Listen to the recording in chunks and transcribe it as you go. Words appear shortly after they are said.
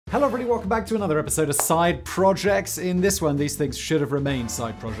Hello everybody, welcome back to another episode of Side Projects. In this one, these things should have remained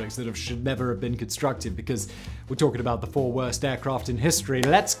side projects that should never have been constructed because we're talking about the 4 worst aircraft in history.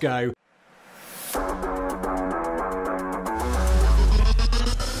 Let's go!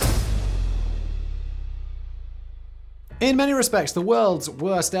 In many respects, the world's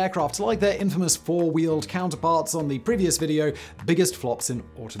worst aircraft, like their infamous 4-wheeled counterparts on the previous video, biggest flops in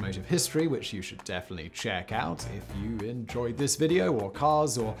automotive history, which you should definitely check out if you enjoyed this video, or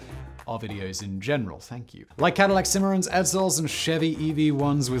cars, or our videos in general. Thank you. Like Cadillac Cimarrons, Edsels, and Chevy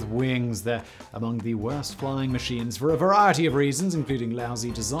EV1s with wings, they're among the worst flying machines for a variety of reasons, including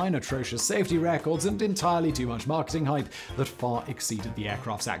lousy design, atrocious safety records, and entirely too much marketing hype that far exceeded the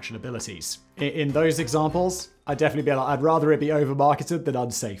aircraft's actual abilities. In those examples, I'd definitely be like, I'd rather it be overmarketed than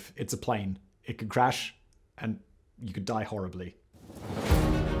unsafe. It's a plane. It could crash, and you could die horribly.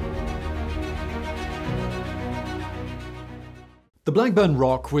 The Blackburn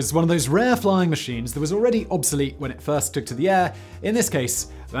Rock was one of those rare flying machines that was already obsolete when it first took to the air, in this case,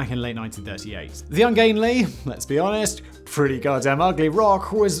 back in late 1938. The ungainly, let's be honest, pretty goddamn ugly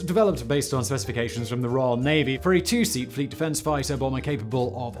Rock was developed based on specifications from the Royal Navy for a 2-seat fleet defense fighter bomber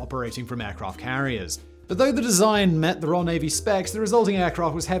capable of operating from aircraft carriers. But though the design met the Royal Navy specs, the resulting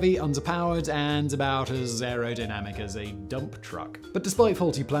aircraft was heavy, underpowered, and about as aerodynamic as a dump truck. But despite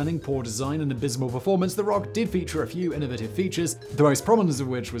faulty planning, poor design, and abysmal performance, the Rock did feature a few innovative features, the most prominent of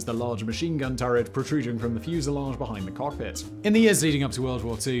which was the large machine gun turret protruding from the fuselage behind the cockpit. In the years leading up to World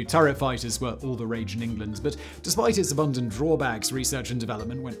War II, turret fighters were all the rage in England, but despite its abundant drawbacks, research and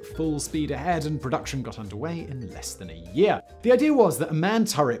development went full speed ahead and production got underway in less than a year. The idea was that a manned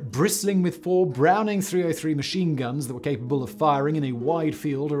turret bristling with 4 Browning 303 machine guns that were capable of firing in a wide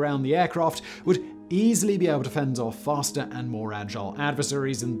field around the aircraft would easily be able to fend off faster and more agile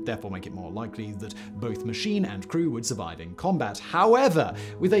adversaries, and therefore make it more likely that both machine and crew would survive in combat. However,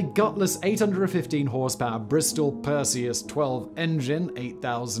 with a gutless 815 horsepower Bristol Perseus 12 engine,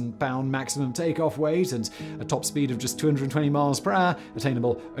 8,000 pound maximum takeoff weight, and a top speed of just 220 miles per hour,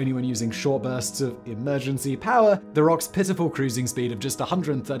 attainable only when using short bursts of emergency power, the Rock's pitiful cruising speed of just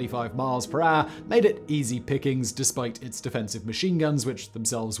 135 miles per hour made it easy pickings despite its defensive machine guns, which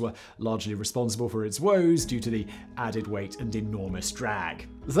themselves were largely responsible for its woes due to the added weight and enormous drag.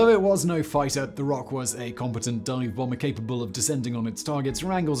 Though it was no fighter, the Rock was a competent dive bomber capable of descending on its targets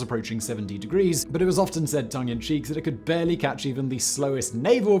from angles approaching 70 degrees, but it was often said tongue-in-cheek that it could barely catch even the slowest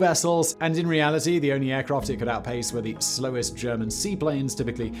naval vessels, and in reality, the only aircraft it could outpace were the slowest German seaplanes,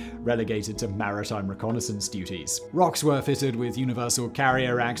 typically relegated to maritime reconnaissance duties. Rocks were fitted with universal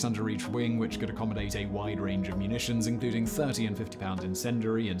carrier racks under each wing, which could accommodate a wide range of munitions, including 30 and 50 pound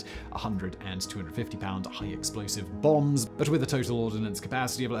incendiary and 100 and 250 pound high explosive bombs, but with a total ordnance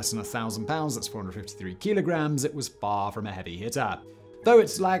capacity of less than 1,000 pounds, that's 453 kilograms, it was far from a heavy hitter. Though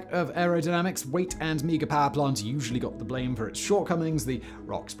its lack of aerodynamics, weight, and meager power plant usually got the blame for its shortcomings, the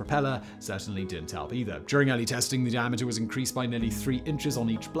Rock's propeller certainly didn't help either. During early testing, the diameter was increased by nearly 3 inches on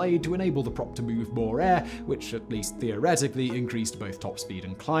each blade to enable the prop to move more air, which at least theoretically increased both top speed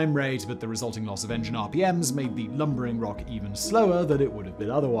and climb rate, but the resulting loss of engine RPMs made the lumbering Rock even slower than it would have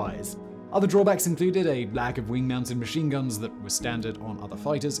been otherwise. Other drawbacks included a lack of wing-mounted machine guns that were standard on other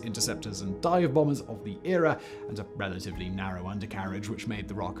fighters, interceptors, and dive bombers of the era, and a relatively narrow undercarriage which made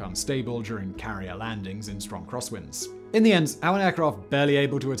the Rock unstable during carrier landings in strong crosswinds. In the end, how an aircraft barely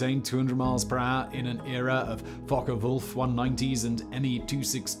able to attain 200 miles per hour in an era of Focke-Wulf 190s and Me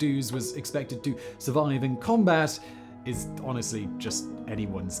 262s was expected to survive in combat is honestly just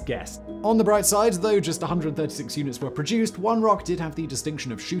anyone's guess. On the bright side, though just 136 units were produced, one Rock did have the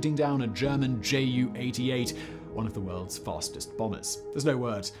distinction of shooting down a German Ju-88, one of the world's fastest bombers. There's no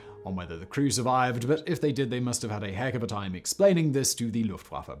word on whether the crew survived, but if they did, they must have had a heck of a time explaining this to the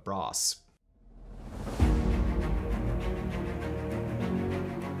Luftwaffe brass.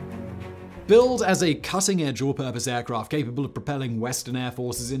 Billed as a cutting-edge all-purpose aircraft capable of propelling Western air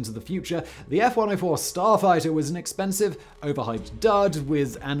forces into the future, the F-104 Starfighter was an expensive, overhyped dud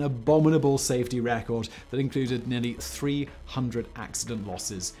with an abominable safety record that included nearly 300 accident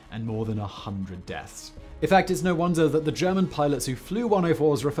losses and more than 100 deaths. In fact, it's no wonder that the German pilots who flew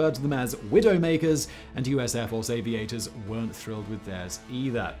 104s referred to them as Widowmakers, and US Air Force aviators weren't thrilled with theirs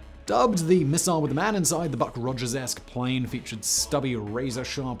either. Dubbed the missile with a man inside, the Buck Rogers-esque plane featured stubby,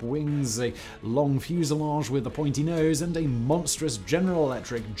 razor-sharp wings, a long fuselage with a pointy nose, and a monstrous General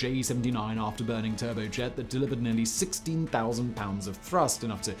Electric J-79 afterburning turbojet that delivered nearly 16,000 pounds of thrust,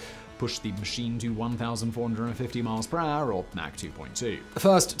 enough to push the machine to 1,450 miles per hour, or Mach 2.2.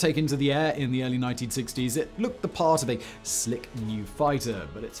 First taken to the air in the early 1960s, it looked the part of a slick new fighter,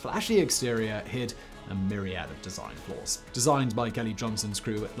 but its flashy exterior hid a myriad of design flaws. Designed by Kelly Johnson's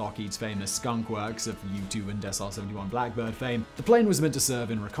crew at Lockheed's famous Skunk Works of U-2 and SR-71 Blackbird fame, the plane was meant to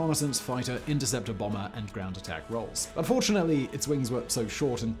serve in reconnaissance, fighter, interceptor, bomber, and ground attack roles. Unfortunately, its wings were so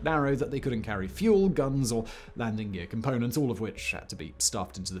short and narrow that they couldn't carry fuel, guns, or landing gear components, all of which had to be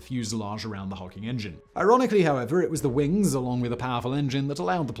stuffed into the fuselage around the hulking engine. Ironically, however, it was the wings, along with a powerful engine, that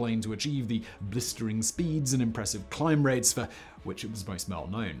allowed the plane to achieve the blistering speeds and impressive climb rates for which it was most well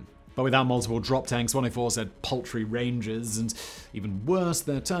known. But without multiple drop tanks, 104s had paltry ranges, and even worse,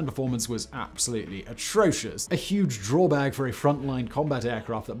 their turn performance was absolutely atrocious. A huge drawback for a frontline combat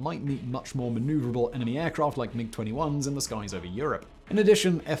aircraft that might meet much more maneuverable enemy aircraft like MiG-21s in the skies over Europe. In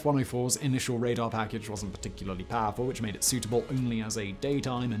addition, F-104's initial radar package wasn't particularly powerful, which made it suitable only as a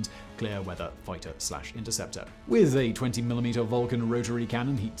daytime and clear weather fighter/interceptor. With a 20mm Vulcan rotary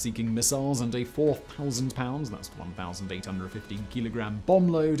cannon, heat-seeking missiles, and a 4,000 pounds, that's 1,815 kilogram bomb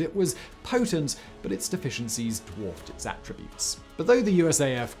load, it was potent, but its deficiencies dwarfed its attributes. But though the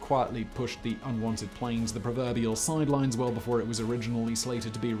USAF quietly pushed the unwanted plane to the proverbial sidelines well before it was originally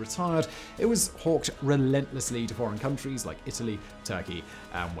slated to be retired, it was hawked relentlessly to foreign countries like Italy, Turkey,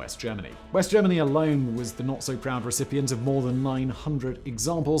 and West Germany. West Germany alone was the not-so-proud recipient of more than 900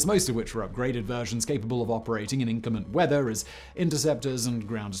 examples, most of which were upgraded versions capable of operating in inclement weather as interceptors and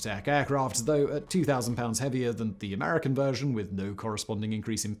ground attack aircraft, though at 2,000 pounds heavier than the American version with no corresponding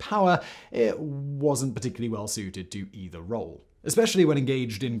increase in power, it wasn't particularly well suited to either role. Especially when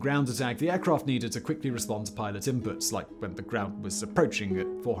engaged in ground attack, the aircraft needed to quickly respond to pilot inputs, like when the ground was approaching at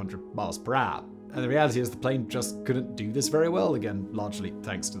 400 miles per hour. And the reality is the plane just couldn't do this very well, again, largely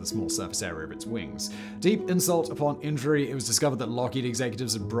thanks to the small surface area of its wings. Deep insult upon injury, it was discovered that Lockheed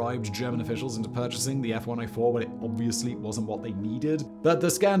executives had bribed German officials into purchasing the F-104 when it obviously wasn't what they needed. But the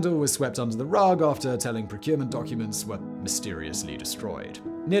scandal was swept under the rug after telling procurement documents were mysteriously destroyed.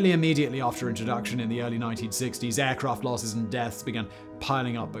 Nearly immediately after introduction in the early 1960s, aircraft losses and deaths began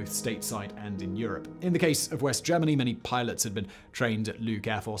piling up both stateside and in Europe. In the case of West Germany, many pilots had been trained at Luke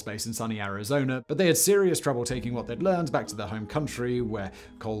Air Force Base in sunny Arizona, but they had serious trouble taking what they'd learned back to their home country, where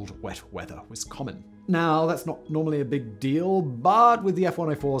cold, wet weather was common. Now, that's not normally a big deal, but with the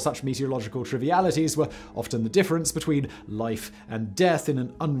F-104, such meteorological trivialities were often the difference between life and death in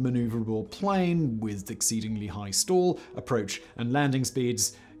an unmaneuverable plane with exceedingly high stall, approach, and landing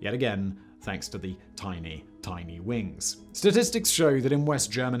speeds, yet again, thanks to the tiny wings. Statistics show that in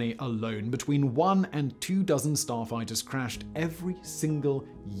West Germany alone, between 1 and 2 dozen starfighters crashed every single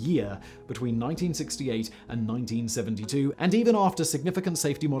year between 1968 and 1972, and even after significant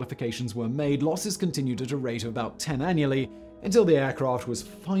safety modifications were made, losses continued at a rate of about 10 annually, until the aircraft was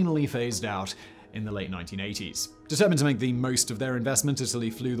finally phased out in the late 1980s. Determined to make the most of their investment,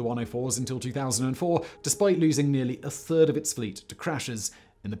 Italy flew the 104s until 2004, despite losing nearly a third of its fleet to crashes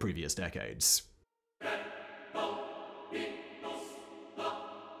in the previous decades.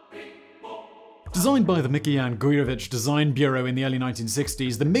 Designed by the Mikoyan Gurevich Design Bureau in the early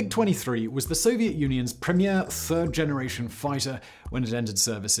 1960s, the MiG-23 was the Soviet Union's premier third-generation fighter when it entered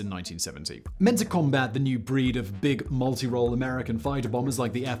service in 1970. Meant to combat the new breed of big multi-role American fighter bombers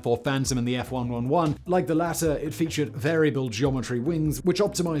like the F-4 Phantom and the F-111, like the latter, it featured variable geometry wings which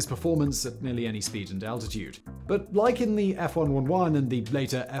optimized performance at nearly any speed and altitude. But like in the F-111 and the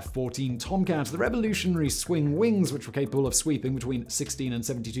later F-14 Tomcat, the revolutionary swing wings, which were capable of sweeping between 16 and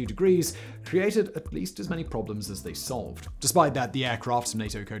 72 degrees, created at least as many problems as they solved. Despite that, the aircraft,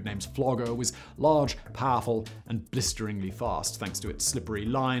 NATO codenamed Flogger, was large, powerful, and blisteringly fast thanks to its slippery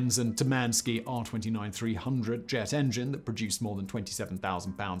lines and Tamansky R-29-300 jet engine that produced more than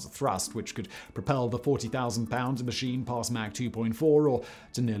 27,000 pounds of thrust, which could propel the 40,000 pound machine past Mach 2.4 or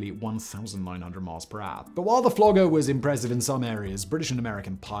to nearly 1,900 miles per hour. But while the Flogger was impressive in some areas, British and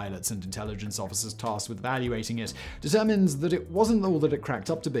American pilots and intelligence officers tasked with evaluating it determined that it wasn't all that it cracked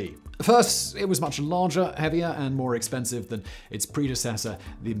up to be. First, it was much larger, heavier, and more expensive than its predecessor,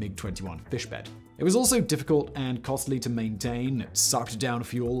 the MiG-21 Fishbed. It was also difficult and costly to maintain, it sucked down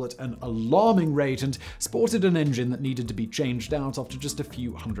fuel at an alarming rate, and sported an engine that needed to be changed out after just a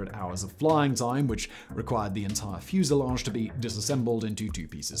few hundred hours of flying time, which required the entire fuselage to be disassembled into 2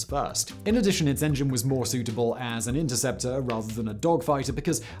 pieces first. In addition, its engine was more suitable as an interceptor rather than a dogfighter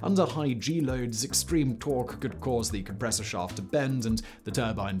because under high G-loads, extreme torque could cause the compressor shaft to bend and the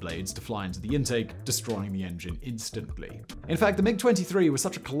turbine blades to fly into the intake, destroying the engine instantly. In fact, the MiG-23 was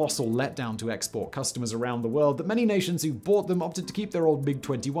such a colossal letdown to export customers around the world that many nations who bought them opted to keep their old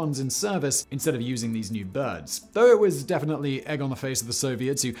MiG-21s in service instead of using these new birds. Though it was definitely egg on the face of the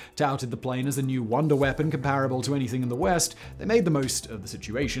Soviets, who touted the plane as a new wonder weapon comparable to anything in the West, they made the most of the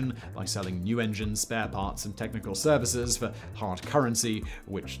situation by selling new engines, spare parts, and technical services for hard currency,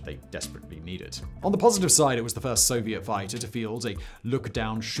 which they desperately needed. On the positive side, it was the first Soviet fighter to field a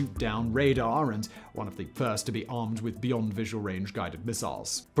look-down, shoot-down radar, and one of the first to be armed with beyond visual range guided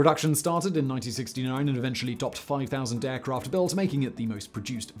missiles. Production started in 1969 and eventually topped 5,000 aircraft built, making it the most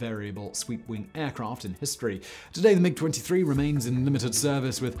produced variable sweep-wing aircraft in history. Today, the MiG-23 remains in limited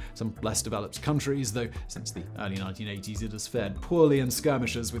service with some less developed countries, though since the early 1980s it has fared poorly in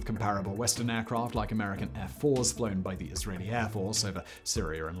skirmishes with comparable Western aircraft like American F-4s flown by the Israeli Air Force over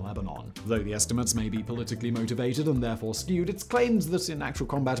Syria and Lebanon. Though the estimates may be politically motivated and therefore skewed, it's claimed that in actual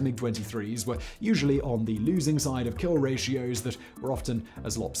combat MiG-23s were usually on the losing side of kill ratios that were often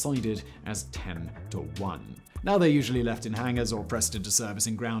as lopsided as 10-1. Now they're usually left in hangars or pressed into service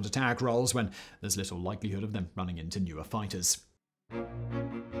in ground attack roles when there's little likelihood of them running into newer fighters.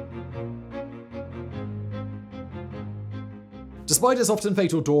 Despite its often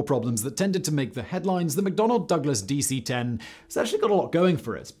fatal door problems that tended to make the headlines, the McDonnell Douglas DC-10 has actually got a lot going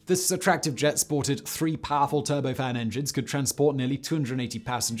for it. This attractive jet sported 3 powerful turbofan engines, could transport nearly 280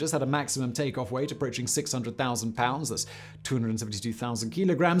 passengers, had a maximum takeoff weight approaching 600,000 pounds, that's 272,000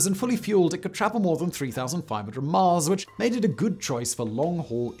 kilograms, and fully fueled, it could travel more than 3,500 miles, which made it a good choice for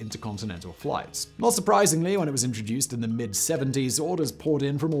long-haul intercontinental flights. Not surprisingly, when it was introduced in the mid-70s, orders poured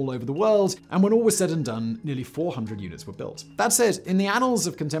in from all over the world, and when all was said and done, nearly 400 units were built. That said, in the annals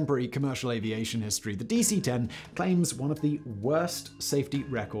of contemporary commercial aviation history, the DC-10 claims one of the worst safety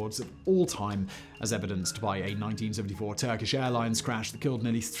records of all time, as evidenced by a 1974 Turkish Airlines crash that killed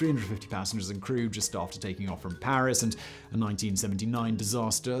nearly 350 passengers and crew just after taking off from Paris, and a 1979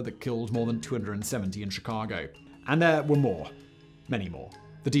 disaster that killed more than 270 in Chicago. And there were more. Many more.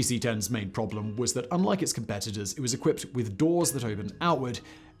 The DC-10's main problem was that, unlike its competitors, it was equipped with doors that opened outward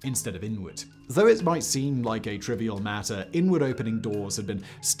instead of inward. Though it might seem like a trivial matter, inward opening doors had been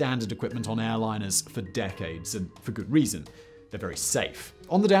standard equipment on airliners for decades, and for good reason. They're very safe.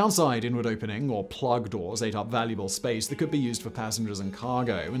 On the downside, inward opening or plug doors ate up valuable space that could be used for passengers and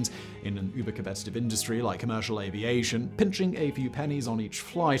cargo, and in an uber-competitive industry like commercial aviation, pinching a few pennies on each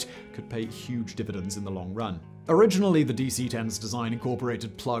flight could pay huge dividends in the long run. Originally, the DC-10's design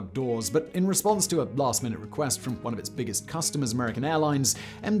incorporated plug doors, but in response to a last-minute request from one of its biggest customers, American Airlines,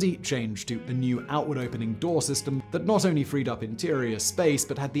 MD changed to a new outward-opening door system that not only freed up interior space,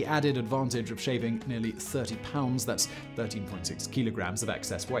 but had the added advantage of shaving nearly 30 pounds, that's 13.6 kilograms of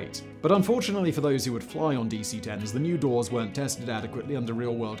excess weight. But unfortunately for those who would fly on DC-10s, the new doors weren't tested adequately under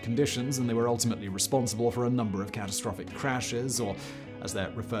real-world conditions, and they were ultimately responsible for a number of catastrophic crashes, or as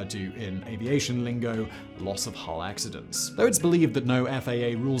they're referred to in aviation lingo, loss of hull accidents. Though it's believed that no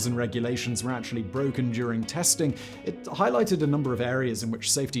FAA rules and regulations were actually broken during testing, it highlighted a number of areas in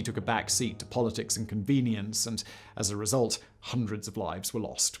which safety took a back seat to politics and convenience, and as a result, hundreds of lives were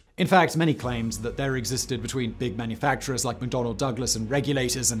lost. In fact, many claimed that there existed between big manufacturers like McDonnell Douglas and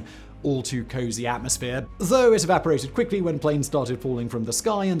regulators an all-too-cozy atmosphere, though it evaporated quickly when planes started falling from the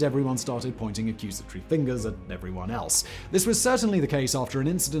sky and everyone started pointing accusatory fingers at everyone else. This was certainly the case after an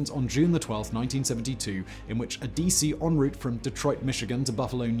incident on June 12, 1972, in which a DC en route from Detroit, Michigan to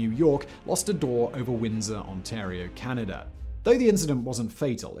Buffalo, New York, lost a door over Windsor, Ontario, Canada. Though the incident wasn't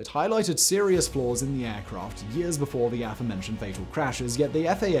fatal, it highlighted serious flaws in the aircraft years before the aforementioned fatal crashes, yet the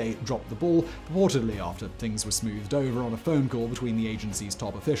FAA dropped the ball purportedly after things were smoothed over on a phone call between the agency's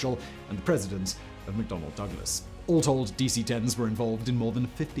top official and the president of McDonnell Douglas. All told, DC-10s were involved in more than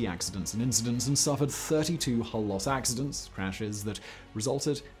 50 accidents and incidents and suffered 32 hull loss accidents, crashes that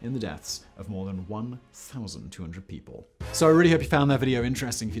resulted in the deaths of more than 1,200 people. So I really hope you found that video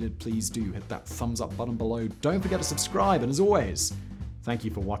interesting. If you did, please do hit that thumbs up button below. Don't forget to subscribe, and as always, thank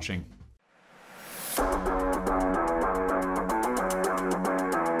you for watching.